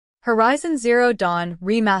Horizon Zero Dawn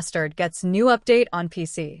Remastered gets new update on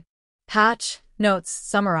PC. Patch notes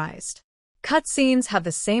summarized. Cutscenes have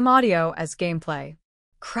the same audio as gameplay.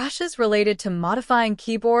 Crashes related to modifying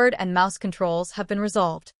keyboard and mouse controls have been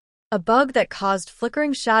resolved. A bug that caused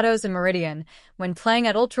flickering shadows in Meridian when playing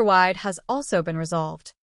at Ultrawide has also been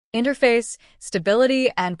resolved. Interface,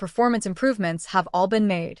 stability, and performance improvements have all been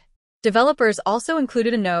made. Developers also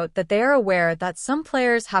included a note that they are aware that some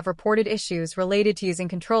players have reported issues related to using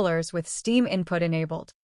controllers with Steam input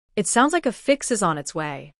enabled. It sounds like a fix is on its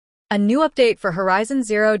way. A new update for Horizon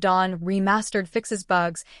Zero Dawn Remastered fixes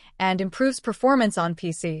bugs and improves performance on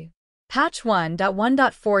PC. Patch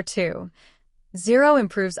 1.1.42.0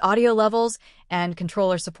 improves audio levels and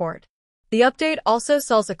controller support. The update also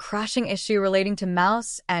solves a crashing issue relating to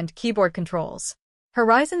mouse and keyboard controls.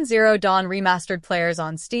 Horizon Zero Dawn Remastered players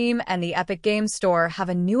on Steam and the Epic Games Store have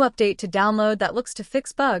a new update to download that looks to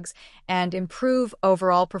fix bugs and improve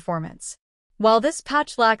overall performance. While this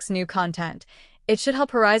patch lacks new content, it should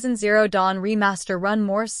help Horizon Zero Dawn Remaster run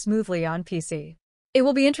more smoothly on PC. It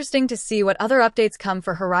will be interesting to see what other updates come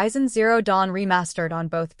for Horizon Zero Dawn Remastered on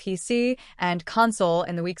both PC and console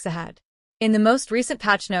in the weeks ahead. In the most recent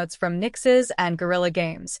patch notes from Nixes and Guerrilla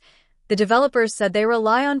Games, the developers said they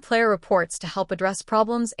rely on player reports to help address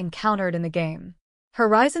problems encountered in the game.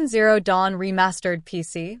 Horizon Zero Dawn Remastered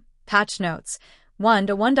PC, patch notes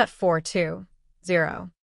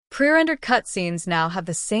 1.1.42.0. Pre-rendered cutscenes now have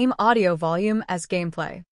the same audio volume as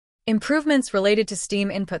gameplay. Improvements related to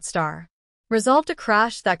Steam Input Star resolved a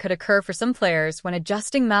crash that could occur for some players when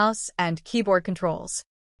adjusting mouse and keyboard controls.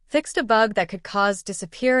 Fixed a bug that could cause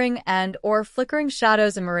disappearing and/or flickering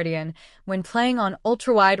shadows in Meridian when playing on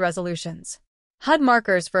ultra-wide resolutions. HUD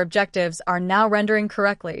markers for objectives are now rendering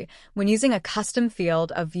correctly when using a custom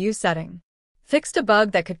field of view setting. Fixed a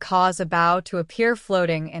bug that could cause a bow to appear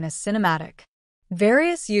floating in a cinematic.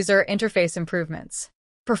 Various user interface improvements.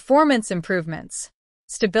 Performance improvements.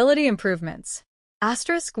 Stability improvements.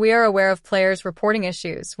 We are aware of players reporting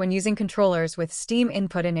issues when using controllers with Steam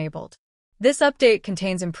input enabled. This update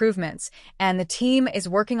contains improvements, and the team is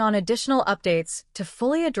working on additional updates to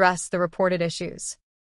fully address the reported issues.